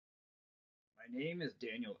name is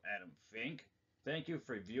Daniel Adam Fink. Thank you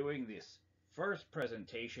for viewing this first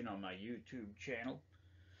presentation on my YouTube channel.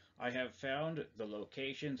 I have found the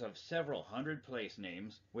locations of several hundred place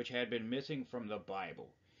names which had been missing from the Bible.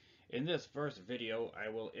 In this first video, I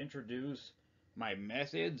will introduce my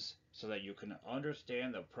methods so that you can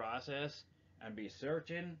understand the process and be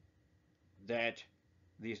certain that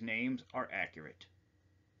these names are accurate.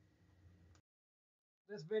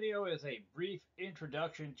 This video is a brief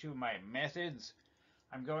introduction to my methods.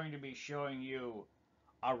 I'm going to be showing you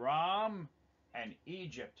Aram and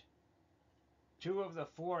Egypt. Two of the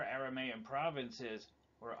four Aramean provinces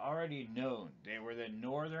were already known. They were the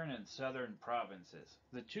northern and southern provinces.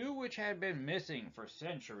 The two which had been missing for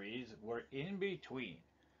centuries were in between.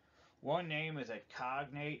 One name is a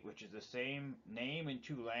cognate, which is the same name in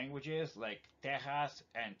two languages like Texas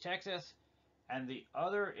and Texas, and the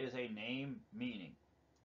other is a name meaning.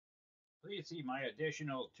 Please see my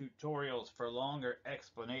additional tutorials for longer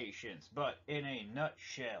explanations, but in a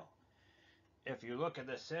nutshell, if you look at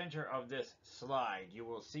the center of this slide, you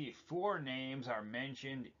will see four names are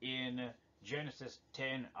mentioned in Genesis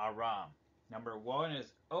 10 Aram. Number 1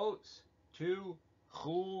 is oats, 2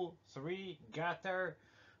 chul, 3 Gether,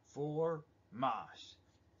 4 mas.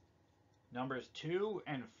 Numbers 2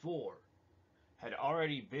 and 4 had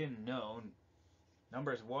already been known.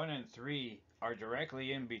 Numbers 1 and 3 are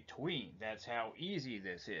directly in between. That's how easy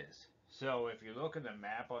this is. So if you look at the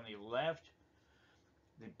map on the left,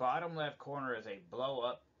 the bottom left corner is a blow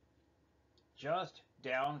up. Just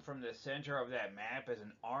down from the center of that map is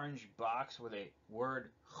an orange box with a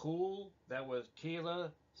word chul, that was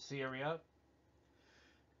Keilah, Syria.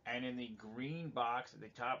 And in the green box at the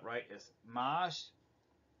top right is mas,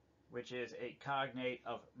 which is a cognate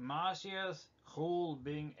of Masias, chul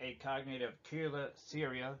being a cognate of Keilah,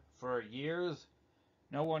 Syria. For years,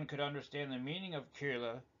 no one could understand the meaning of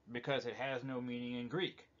Keilah because it has no meaning in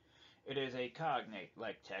Greek. It is a cognate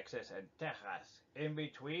like Texas and Texas. In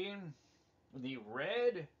between, the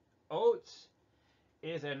red oats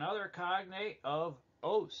is another cognate of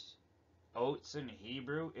os. Oats in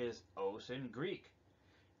Hebrew is os in Greek.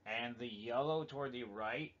 And the yellow toward the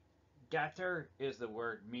right, Gether, is the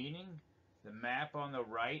word meaning. The map on the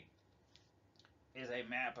right is a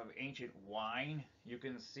map of ancient wine. You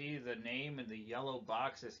can see the name in the yellow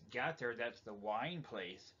box is Gether. That's the wine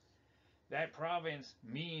place. That province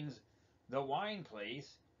means the wine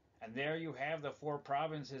place, and there you have the four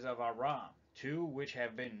provinces of Aram, two which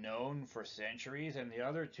have been known for centuries, and the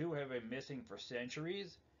other two have been missing for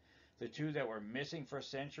centuries. The two that were missing for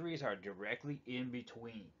centuries are directly in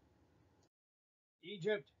between.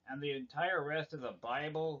 Egypt and the entire rest of the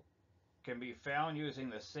Bible can be found using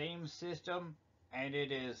the same system, and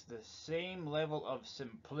it is the same level of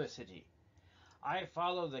simplicity. I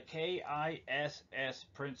follow the KISS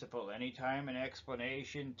principle. Anytime an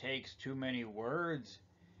explanation takes too many words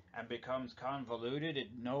and becomes convoluted, it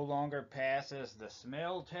no longer passes the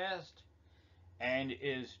smell test and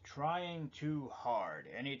is trying too hard.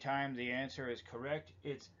 Anytime the answer is correct,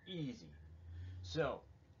 it's easy. So,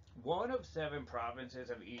 one of 7 provinces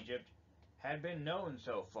of Egypt had been known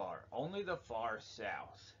so far, only the far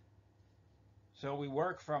south. So we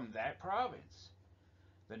work from that province.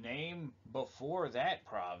 The name before that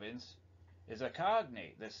province is a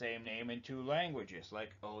cognate, the same name in two languages,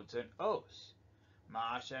 like oats and os,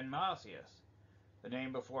 mas and masias. The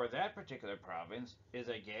name before that particular province is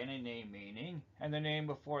again a name meaning, and the name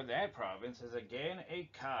before that province is again a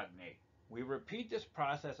cognate. We repeat this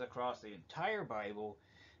process across the entire Bible,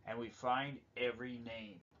 and we find every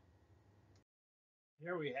name.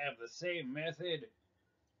 Here we have the same method.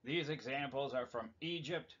 These examples are from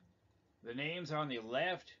Egypt. The names are on the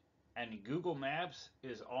left, and Google Maps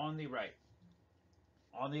is on the right.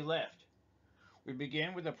 On the left, we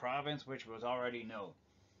begin with the province which was already known.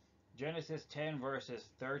 Genesis 10 verses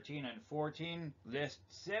 13 and 14 list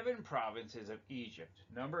 7 provinces of Egypt.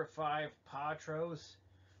 Number 5, Patros,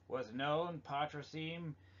 was known.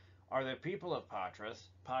 Pathrusim are the people of Patros.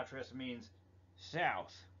 Patros means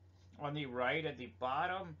south. On the right at the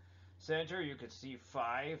bottom center, you could see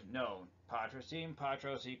 5 known. Pathrusim,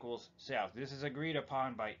 Patros equals south. This is agreed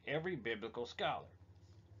upon by every biblical scholar.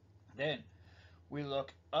 Then we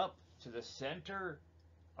look up to the center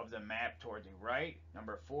of the map toward the right.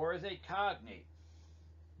 Number 4 is a cognate.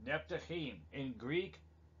 Naphtuhim. In Greek,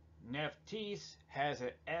 Nephtis has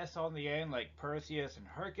an S on the end like Perseus and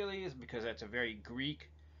Hercules because that's a very Greek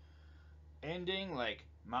ending, like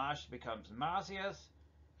Mash becomes Masias.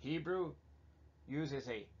 Hebrew uses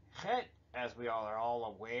a chet, as we all are all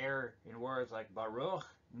aware, in words like Baruch,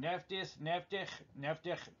 Nephtis, Nephthich,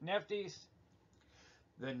 Nephthich, Nephthis.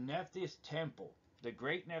 The Nephthys temple the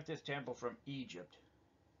Great Nephthys Temple from Egypt,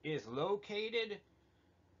 is located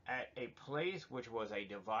at a place which was a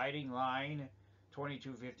dividing line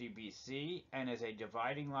 2250 BC and is a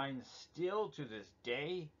dividing line still to this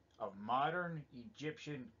day of modern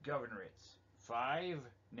Egyptian governorates. 5.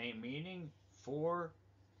 Name meaning. 4.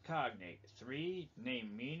 Cognate. 3.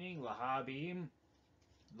 Name meaning. Lehabim.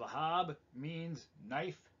 Lahab means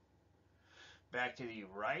knife. Back to the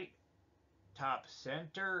right, top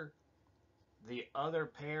center, the other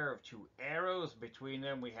pair of two arrows. Between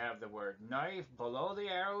them we have the word knife below the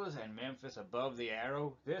arrows and Memphis above the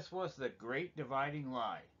arrow. This was the great dividing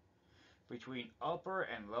line between Upper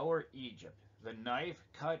and Lower Egypt. The knife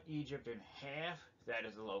cut Egypt in half. That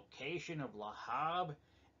is the location of Lahab,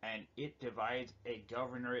 and it divides a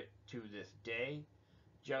governorate to this day,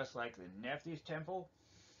 just like the Nephthys Temple.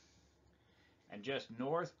 And just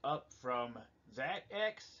north up from that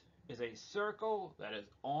X is a circle that is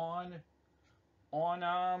On.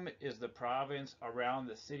 Anam is the province around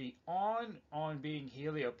the city On being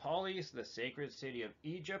Heliopolis, the sacred city of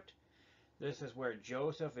Egypt. This is where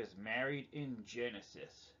Joseph is married in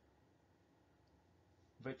Genesis.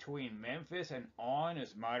 Between Memphis and On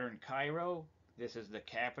is modern Cairo. This is the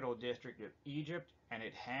capital district of Egypt, and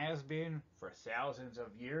it has been for thousands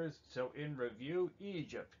of years. So in review,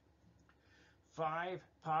 Egypt. 5.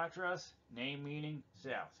 Patras, name meaning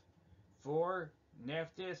south. 4.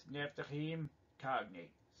 Nephthys, Naphtuhim,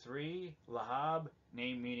 cognate. 3. Lahab,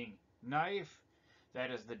 name meaning knife. That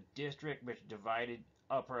is the district which divided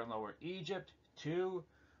Upper and Lower Egypt. 2.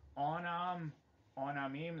 Anam,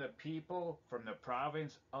 Anamim, the people from the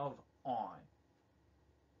province of On.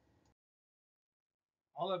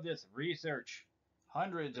 All of this research,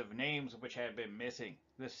 hundreds of names which have been missing.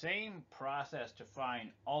 The same process to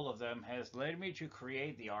find all of them has led me to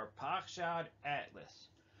create the Arpachshad Atlas.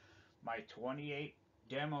 My 28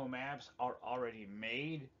 demo maps are already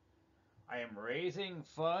made. I am raising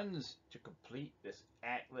funds to complete this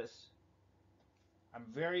atlas. I'm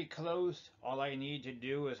very close. All I need to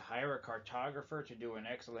do is hire a cartographer to do an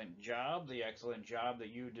excellent job, the excellent job that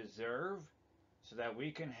you deserve, so that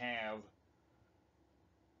we can have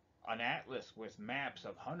an atlas with maps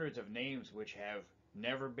of hundreds of names which have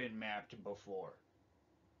never been mapped before.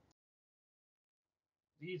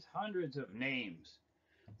 These hundreds of names,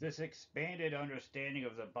 this expanded understanding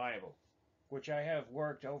of the Bible, which I have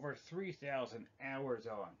worked over 3,000 hours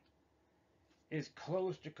on, is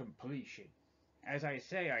close to completion. As I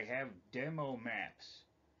say, I have demo maps.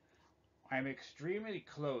 I'm extremely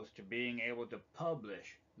close to being able to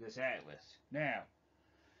publish this atlas. Now,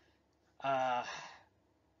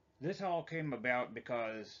 this all came about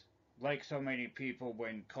because, like so many people,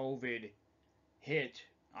 when COVID hit,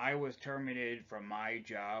 I was terminated from my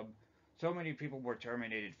job. So many people were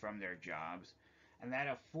terminated from their jobs. And that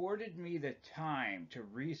afforded me the time to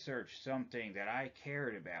research something that I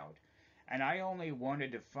cared about. And I only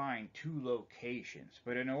wanted to find 2 locations.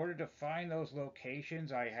 But in order to find those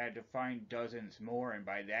locations, I had to find dozens more. And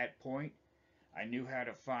by that point, I knew how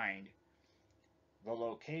to find the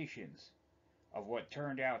locations of what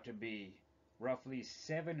turned out to be roughly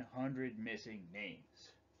 700 missing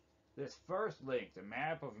names. This first link, the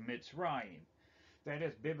map of Mitzrayim, that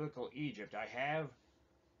is biblical Egypt, I have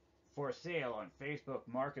for sale on Facebook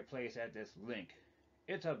Marketplace at this link.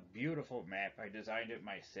 It's a beautiful map. I designed it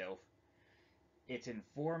myself. It's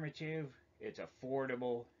informative, it's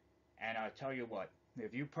affordable, and I'll tell you what,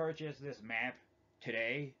 if you purchase this map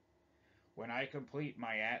today, when I complete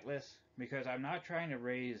my atlas, because I'm not trying to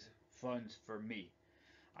raise funds for me,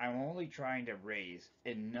 I'm only trying to raise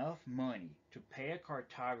enough money to pay a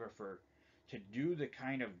cartographer to do the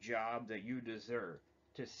kind of job that you deserve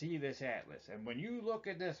to see this atlas. And when you look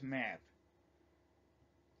at this map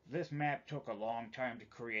took a long time to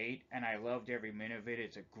create, and I loved every minute of it.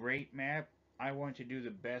 It's a great map. I want to do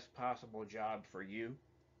the best possible job for you.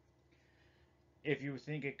 If you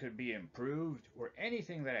think it could be improved, or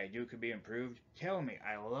anything that I do could be improved, tell me.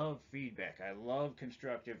 I love feedback. I love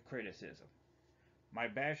constructive criticism. My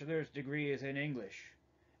bachelor's degree is in English.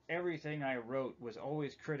 Everything I wrote was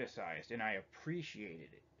always criticized, and I appreciated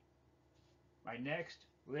it. My next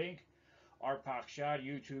link are Pakshad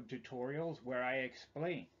YouTube tutorials where I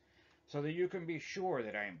explain, so that you can be sure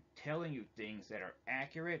that I am telling you things that are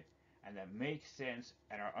accurate and that make sense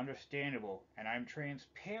and are understandable, and I'm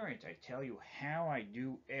transparent. I tell you how I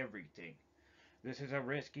do everything. This is a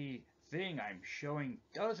risky thing. I'm showing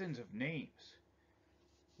dozens of names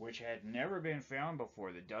which had never been found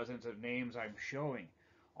before. The dozens of names I'm showing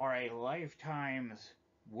are a lifetime's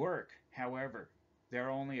work. However, they're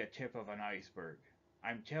only a tip of an iceberg.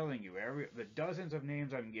 I'm telling you, the dozens of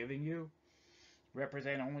names I'm giving you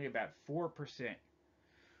represent only about 4%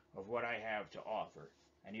 of what I have to offer.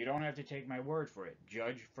 And you don't have to take my word for it.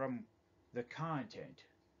 Judge from the content.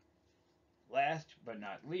 Last but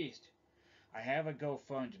not least, I have a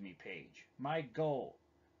GoFundMe page. My goal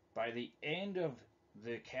by the end of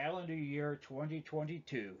the calendar year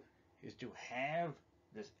 2022 is to have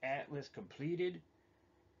this atlas completed,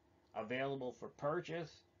 available for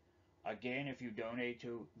purchase. Again, if you donate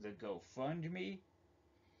to the GoFundMe,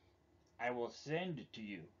 I will send it to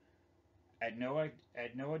you at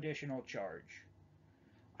no additional charge.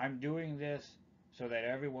 I'm doing this so that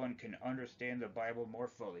everyone can understand the Bible more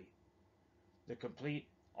fully. The complete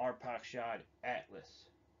Arpachshad Atlas.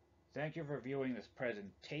 Thank you for viewing this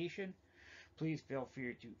presentation. Please feel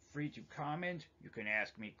free to comment. You can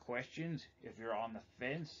ask me questions if you're on the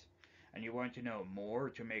fence and you want to know more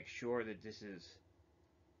to make sure that this is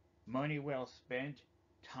money well spent,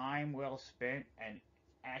 time well spent, and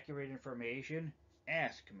accurate information.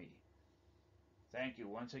 Ask me. Thank you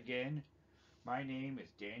once again. My name is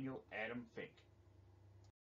Daniel Adam Fink.